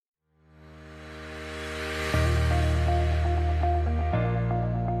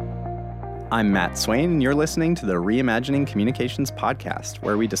I'm Matt Swain, and you're listening to the Reimagining Communications podcast,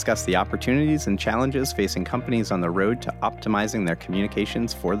 where we discuss the opportunities and challenges facing companies on the road to optimizing their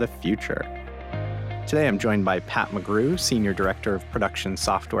communications for the future. Today, I'm joined by Pat McGrew, Senior Director of Production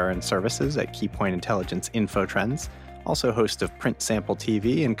Software and Services at Keypoint Intelligence InfoTrends, also host of Print Sample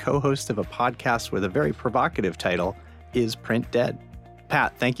TV and co-host of a podcast with a very provocative title, Is Print Dead?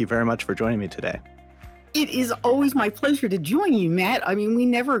 Pat, thank you very much for joining me today. It is always my pleasure to join you, Matt. I mean, we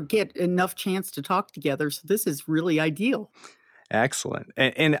never get enough chance to talk together, so this is really ideal. Excellent.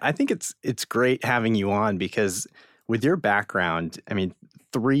 And I think it's great having you on because with your background, I mean,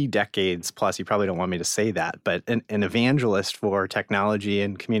 3 decades plus, you probably don't want me to say that, but an evangelist for technology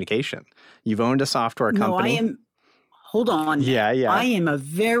and communication. You've owned a software company. Hold on. Yeah. I am a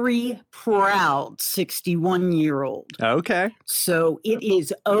very proud 61-year-old. Okay. So it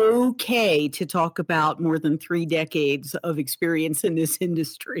is okay to talk about more than 3 decades of experience in this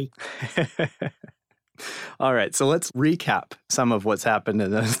industry. All right. So let's recap some of what's happened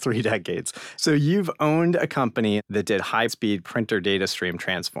in those 3 decades. So you've owned a company that did high-speed printer data stream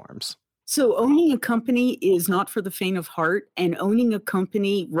transforms. So owning a company is not for the faint of heart, and owning a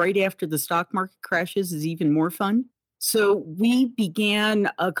company right after the stock market crashes is even more fun. So we began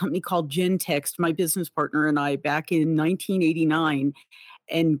a company called Gentext, my business partner and I, back in 1989,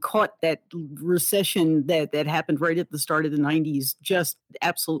 and caught that recession that happened right at the start of the 90s, just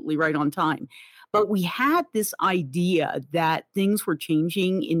absolutely right on time. But we had this idea that things were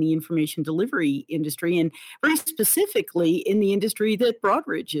changing in the information delivery industry, and very specifically in the industry that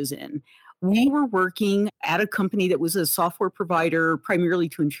Broadridge is in. We were working at a company that was a software provider primarily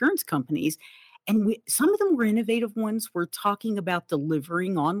to insurance companies. And some of them were innovative ones. We're talking about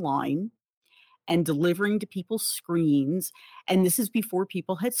delivering online and delivering to people's screens. And this is before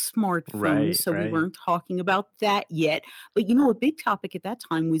people had smartphones, so we weren't talking about that yet. But a big topic at that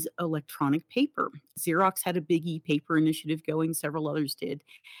time was electronic paper. Xerox had a big e-paper initiative going, several others did.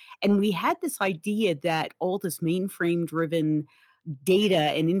 And we had this idea that all this mainframe-driven data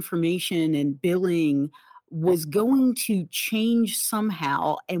and information and billing was going to change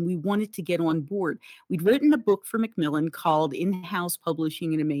somehow, and we wanted to get on board. We'd written a book for Macmillan called In-House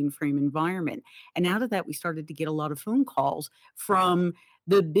Publishing in a Mainframe Environment. And out of that, we started to get a lot of phone calls from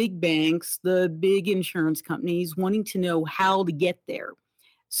the big banks, the big insurance companies wanting to know how to get there.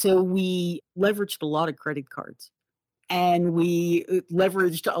 So we leveraged a lot of credit cards. And we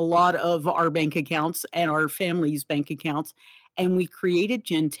leveraged a lot of our bank accounts and our family's bank accounts. And we created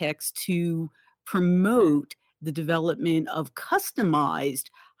Gentext to promote the development of customized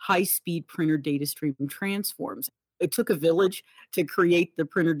high-speed printer data stream transforms. It took a village to create the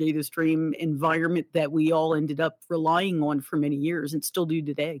printer data stream environment that we all ended up relying on for many years and still do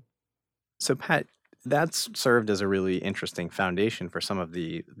today. So, Pat, that's served as a really interesting foundation for some of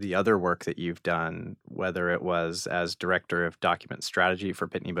the other work that you've done, whether it was as Director of Document Strategy for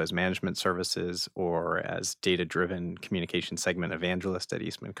Pitney Bowes Management Services or as Data-Driven Communication Segment Evangelist at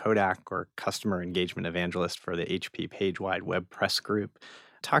Eastman Kodak or Customer Engagement Evangelist for the HP PageWide Web Press Group.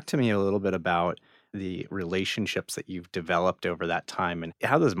 Talk to me a little bit about the relationships that you've developed over that time and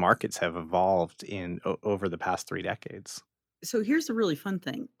how those markets have evolved over the past 3 decades. So here's the really fun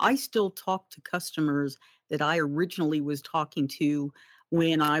thing. I still talk to customers that I originally was talking to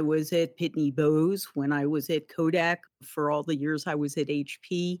when I was at Pitney Bowes, when I was at Kodak, for all the years I was at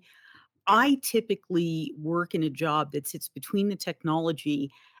HP. I typically work in a job that sits between the technology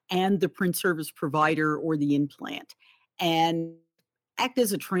and the print service provider or the implant, and act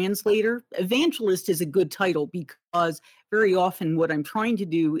as a translator. Evangelist is a good title because very often what I'm trying to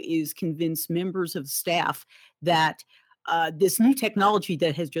do is convince members of staff that this new technology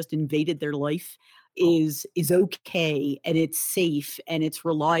that has just invaded their life is okay and it's safe and it's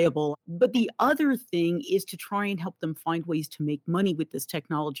reliable. But the other thing is to try and help them find ways to make money with this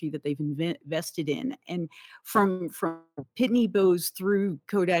technology that they've invested in. And from Pitney Bowes through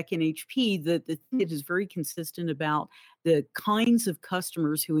Kodak and HP, the thing that is very consistent about the kinds of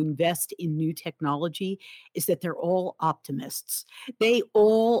customers who invest in new technology is that they're all optimists. They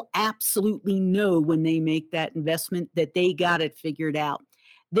all absolutely know when they make that investment that they got it figured out.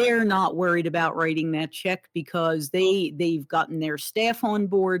 They're not worried about writing that check because they've gotten their staff on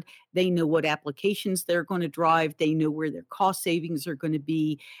board. They know what applications they're going to drive. They know where their cost savings are going to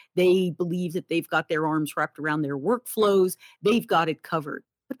be. They believe that they've got their arms wrapped around their workflows. They've got it covered.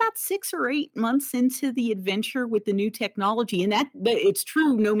 About 6 or 8 months into the adventure with the new technology, and that it's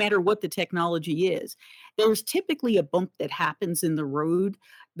true no matter what the technology is, there's typically a bump that happens in the road.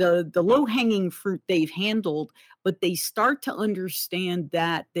 The low-hanging fruit they've handled, but they start to understand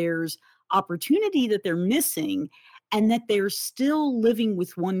that there's opportunity that they're missing, and that they're still living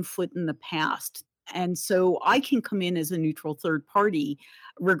with one foot in the past. And so I can come in as a neutral third party,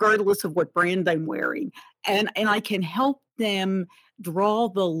 regardless of what brand I'm wearing, and I can help them draw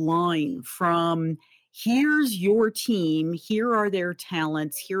the line from here's your team, here are their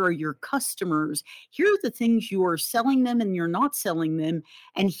talents, here are your customers, here are the things you are selling them and you're not selling them,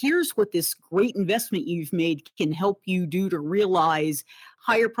 and here's what this great investment you've made can help you do to realize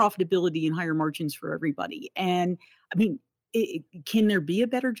higher profitability and higher margins for everybody. And I mean, can there be a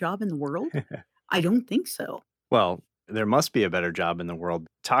better job in the world? I don't think so. Well, there must be a better job in the world.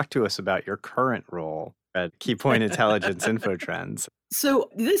 Talk to us about your current role at Keypoint Intelligence InfoTrends. So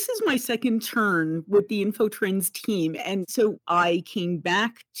this is my second turn with the InfoTrends team. And so I came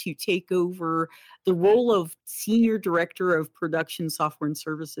back to take over the role of Senior Director of Production Software and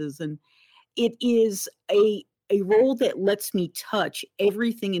Services. And it is a role that lets me touch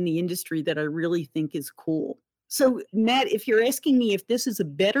everything in the industry that I really think is cool. So, Matt, if you're asking me if this is a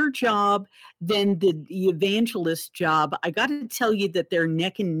better job than the evangelist job, I got to tell you that they're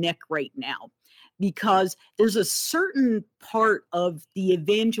neck and neck right now, because there's a certain part of the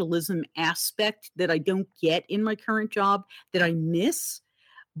evangelism aspect that I don't get in my current job that I miss.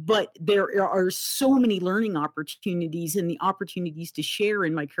 But there are so many learning opportunities and the opportunities to share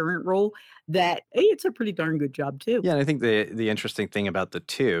in my current role that hey, it's a pretty darn good job too. Yeah, and I think the interesting thing about the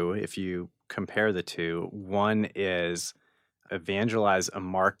two, if you compare the two, one is evangelize a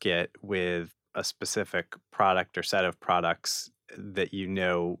market with a specific product or set of products that you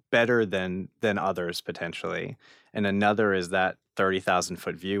know better than others potentially. And another is that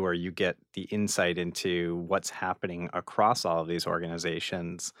 30,000-foot view where you get the insight into what's happening across all of these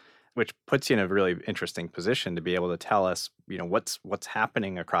organizations, which puts you in a really interesting position to be able to tell us, what's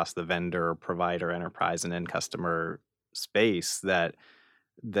happening across the vendor, provider, enterprise, and end customer space that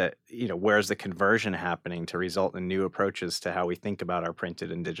where's the conversion happening to result in new approaches to how we think about our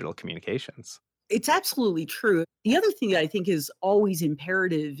printed and digital communications. It's absolutely true. The other thing that I think is always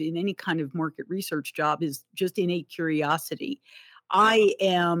imperative in any kind of market research job is just innate curiosity. I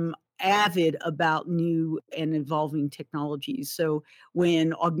am avid about new and evolving technologies. So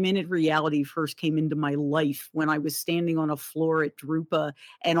when augmented reality first came into my life, when I was standing on a floor at Drupa,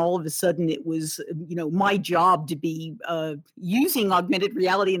 and all of a sudden it was, my job to be using augmented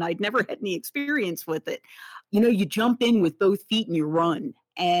reality, and I'd never had any experience with it. You jump in with both feet and you run.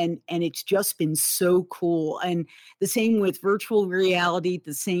 And it's just been so cool. And the same with virtual reality,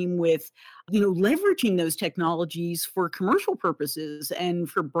 the same with, leveraging those technologies for commercial purposes and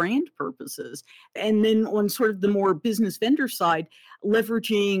for brand purposes. And then on sort of the more business vendor side,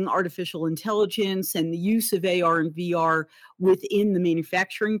 leveraging artificial intelligence and the use of AR and VR within the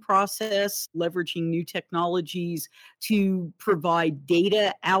manufacturing process, leveraging new technologies to provide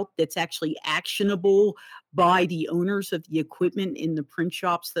data out that's actually actionable by the owners of the equipment in the print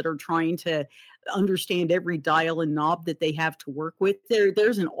shops that are trying to understand every dial and knob that they have to work with.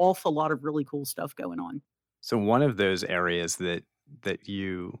 There's an awful lot of really cool stuff going on. So one of those areas that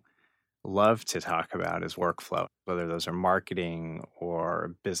you love to talk about is workflow, whether those are marketing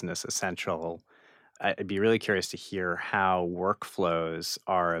or business essential. I'd be really curious to hear how workflows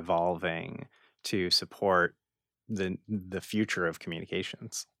are evolving to support the future of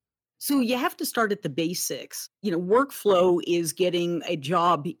communications. So you have to start at the basics. Workflow is getting a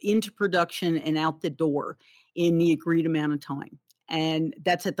job into production and out the door in the agreed amount of time. And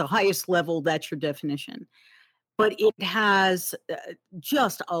that's at the highest level, that's your definition. But it has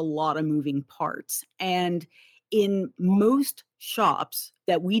just a lot of moving parts. And in most shops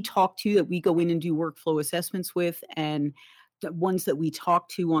that we talk to, that we go in and do workflow assessments with, and the ones that we talk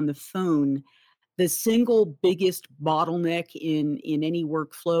to on the phone, the single biggest bottleneck in any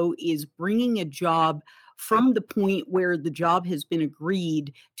workflow is bringing a job from the point where the job has been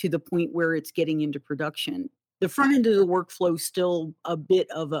agreed to the point where it's getting into production. The front end of the workflow is still a bit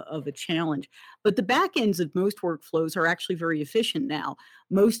of a challenge, but the back ends of most workflows are actually very efficient now.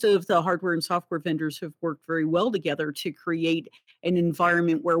 Most of the hardware and software vendors have worked very well together to create an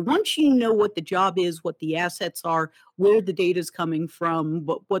environment where once you know what the job is, what the assets are, where the data is coming from,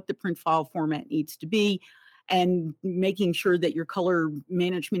 what the print file format needs to be, and making sure that your color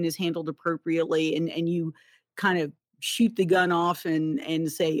management is handled appropriately, and you kind of shoot the gun off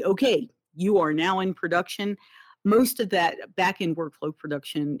and say, okay, you are now in production. Most of that back-end workflow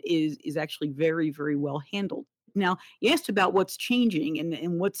production is actually very, very well handled. Now, you asked about what's changing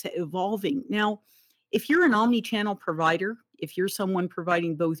and what's evolving. Now, if you're an omni-channel provider, if you're someone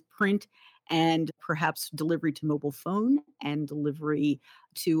providing both print and perhaps delivery to mobile phone and delivery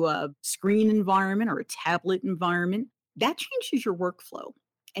to a screen environment or a tablet environment, that changes your workflow.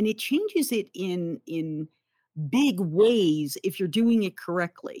 And it changes it in big ways if you're doing it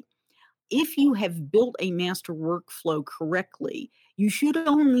correctly. If you have built a master workflow correctly, you should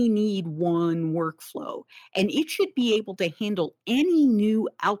only need one workflow, and it should be able to handle any new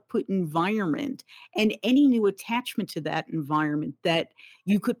output environment and any new attachment to that environment that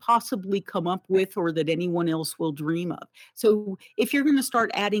you could possibly come up with or that anyone else will dream of. So, if you're going to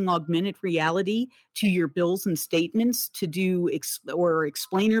start adding augmented reality to your bills and statements to do or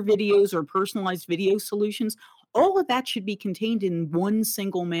explainer videos or personalized video solutions, all of that should be contained in one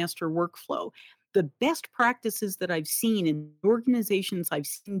single master workflow. The best practices that I've seen in organizations I've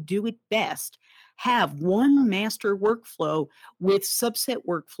seen do it best have one master workflow with subset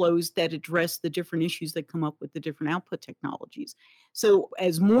workflows that address the different issues that come up with the different output technologies. So,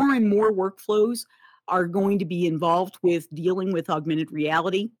 as more and more workflows are going to be involved with dealing with augmented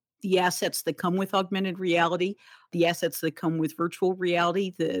reality, the assets that come with augmented reality, the assets that come with virtual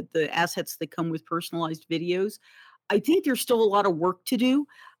reality, the assets that come with personalized videos. I think there's still a lot of work to do.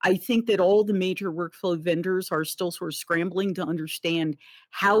 I think that all the major workflow vendors are still sort of scrambling to understand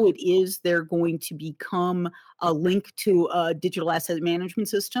how it is they're going to become a link to a digital asset management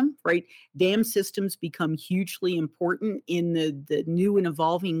system, right? DAM systems become hugely important in the new and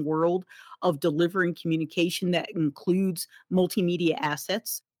evolving world of delivering communication that includes multimedia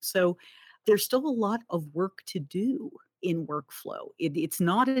assets. So there's still a lot of work to do in workflow. It's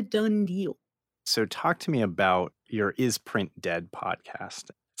not a done deal. So talk to me about your Is Print Dead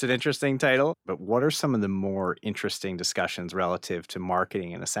podcast. It's an interesting title, but what are some of the more interesting discussions relative to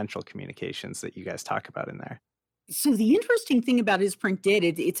marketing and essential communications that you guys talk about in there? So the interesting thing about Is Print Dead,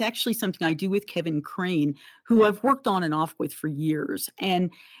 it's actually something I do with Kevin Crane, who I've worked on and off with for years.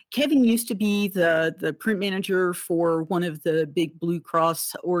 And Kevin used to be the print manager for one of the big Blue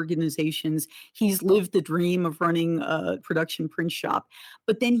Cross organizations. He's lived the dream of running a production print shop.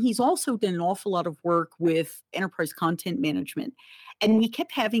 But then he's also done an awful lot of work with enterprise content management. And we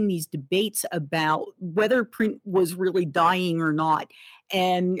kept having these debates about whether print was really dying or not.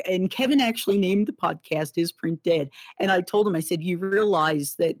 And Kevin actually named the podcast Is Print Dead. And I told him, I said, you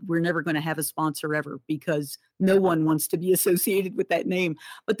realize that we're never going to have a sponsor ever because no one wants to be associated with that name.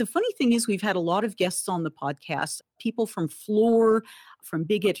 But the funny thing is we've had a lot of guests on the podcast, people from Floor, from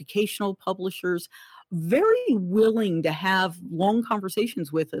big educational publishers, very willing to have long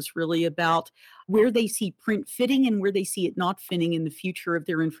conversations with us really about where they see print fitting and where they see it not fitting in the future of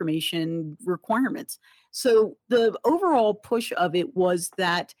their information requirements. So the overall push of it was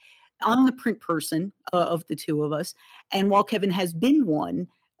that I'm the print person of the two of us. And while Kevin has been one,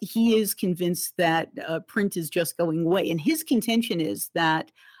 he is convinced that print is just going away. And his contention is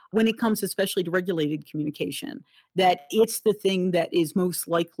that when it comes especially to regulated communication, that it's the thing that is most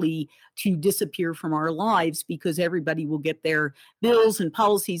likely to disappear from our lives because everybody will get their bills and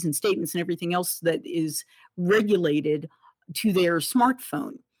policies and statements and everything else that is regulated to their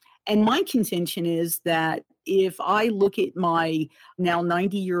smartphone. And my contention is that if I look at my now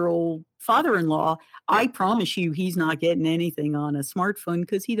 90-year-old father-in-law, I promise you he's not getting anything on a smartphone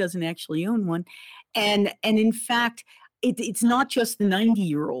because he doesn't actually own one. And in fact, it's not just the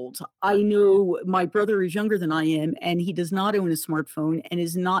 90-year-olds. I know my brother is younger than I am, and he does not own a smartphone and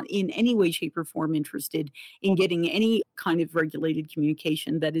is not in any way, shape, or form interested in getting any kind of regulated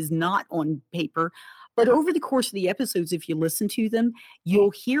communication that is not on paper. But over the course of the episodes, if you listen to them,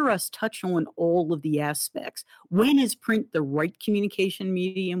 you'll hear us touch on all of the aspects. When is print the right communication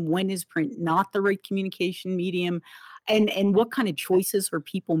medium? When is print not the right communication medium? And what kind of choices are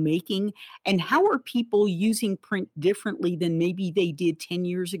people making? And how are people using print differently than maybe they did 10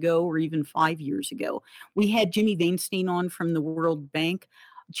 years ago or even 5 years ago? We had Jimmy Vainstein on from the World Bank,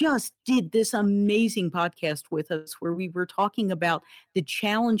 just did this amazing podcast with us where we were talking about the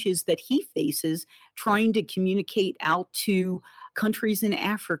challenges that he faces trying to communicate out to countries in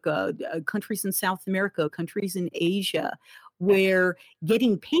Africa, countries in South America, countries in Asia, where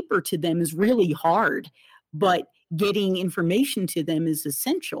getting paper to them is really hard, but getting information to them is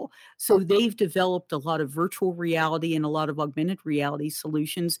essential. So they've developed a lot of virtual reality and a lot of augmented reality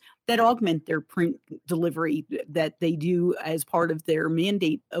solutions that augment their print delivery that they do as part of their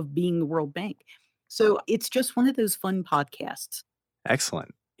mandate of being the World Bank. So it's just one of those fun podcasts.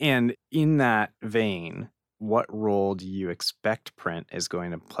 Excellent. And in that vein, what role do you expect print is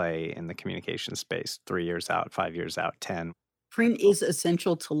going to play in the communication space 3 years out, 5 years out, 10? Print is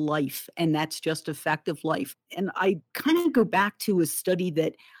essential to life, and that's just a fact of life. And I kind of go back to a study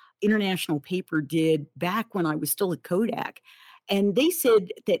that International Paper did back when I was still at Kodak. And they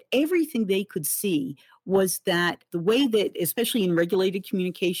said that everything they could see was that the way that, especially in regulated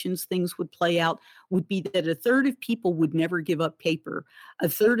communications, things would play out would be that a third of people would never give up paper. A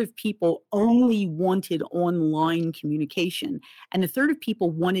third of people only wanted online communication. And a third of people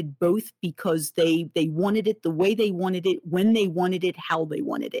wanted both because they wanted it the way they wanted it, when they wanted it, how they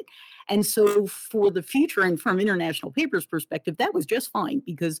wanted it. And so for the future and from International Paper's perspective, that was just fine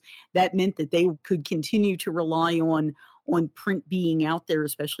because that meant that they could continue to rely on print being out there,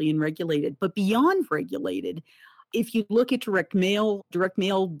 especially in regulated. But beyond regulated, if you look at direct mail,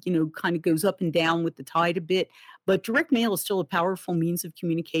 kind of goes up and down with the tide a bit, but direct mail is still a powerful means of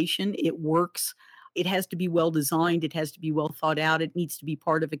communication. It works. It has to be well designed. It has to be well thought out. It needs to be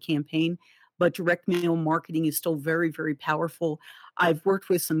part of a campaign. But direct mail marketing is still very, very powerful. I've worked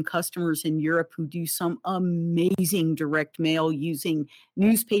with some customers in Europe who do some amazing direct mail using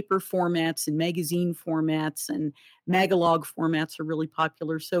newspaper formats and magazine formats, and Magalog formats are really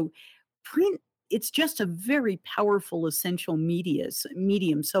popular. So print, it's just a very powerful, essential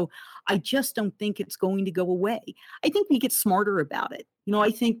medium. So I just don't think it's going to go away. I think we get smarter about it.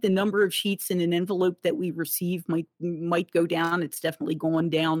 I think the number of sheets in an envelope that we receive might go down. It's definitely gone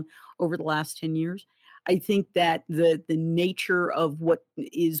down over the last 10 years. I think that the nature of what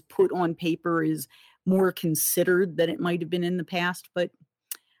is put on paper is more considered than it might have been in the past, but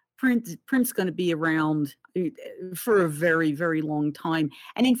print's going to be around for a very, very long time.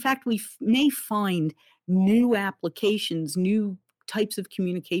 And in fact, we may find new applications, new types of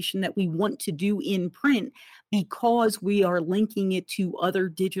communication that we want to do in print because we are linking it to other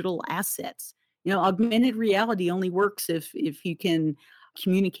digital assets. Augmented reality only works if you can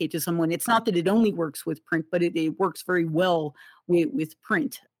communicate to someone. It's not that it only works with print, but it works very well with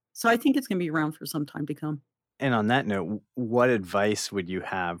print. So I think it's going to be around for some time to come. And on that note, what advice would you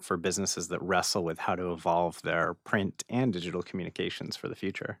have for businesses that wrestle with how to evolve their print and digital communications for the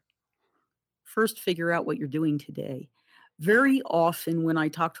future? First, figure out what you're doing today. Very often when I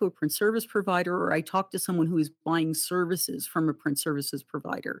talk to a print service provider or I talk to someone who is buying services from a print services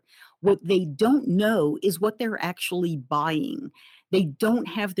provider, what they don't know is what they're actually buying. They don't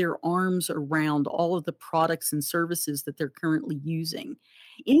have their arms around all of the products and services that they're currently using.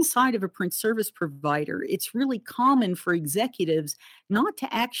 Inside of a print service provider, it's really common for executives not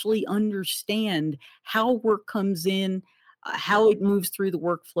to actually understand how work comes in, how it moves through the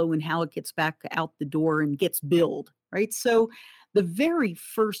workflow, and how it gets back out the door and gets billed. Right. So the very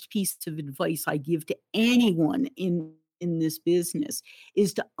first piece of advice I give to anyone in this business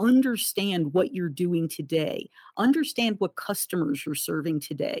is to understand what you're doing today, understand what customers you're serving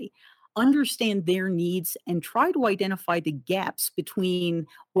today, understand their needs, and try to identify the gaps between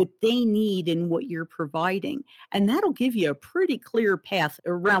what they need and what you're providing. And that'll give you a pretty clear path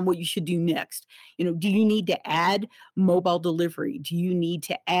around what you should do next. Do you need to add mobile delivery? Do you need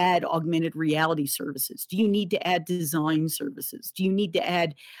to add augmented reality services? Do you need to add design services? Do you need to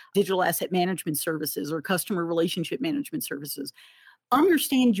add digital asset management services or customer relationship management services?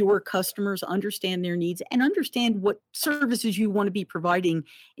 Understand your customers, understand their needs, and understand what services you want to be providing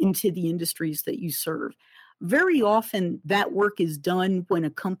into the industries that you serve. Very often that work is done when a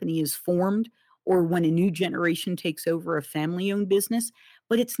company is formed or when a new generation takes over a family-owned business,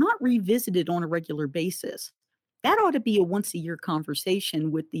 but it's not revisited on a regular basis. That ought to be a once-a-year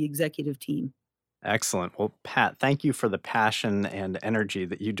conversation with the executive team. Excellent. Well, Pat, thank you for the passion and energy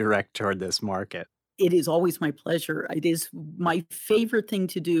that you direct toward this market. It is always my pleasure. It is my favorite thing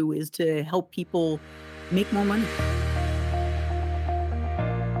to do is to help people make more money.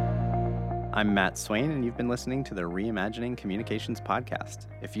 I'm Matt Swain, and you've been listening to the Reimagining Communications podcast.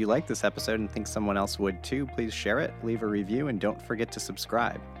 If you like this episode and think someone else would too, please share it, leave a review, and don't forget to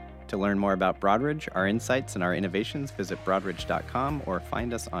subscribe. To learn more about Broadridge, our insights, and our innovations, visit broadridge.com or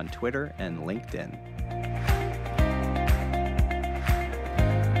find us on Twitter and LinkedIn.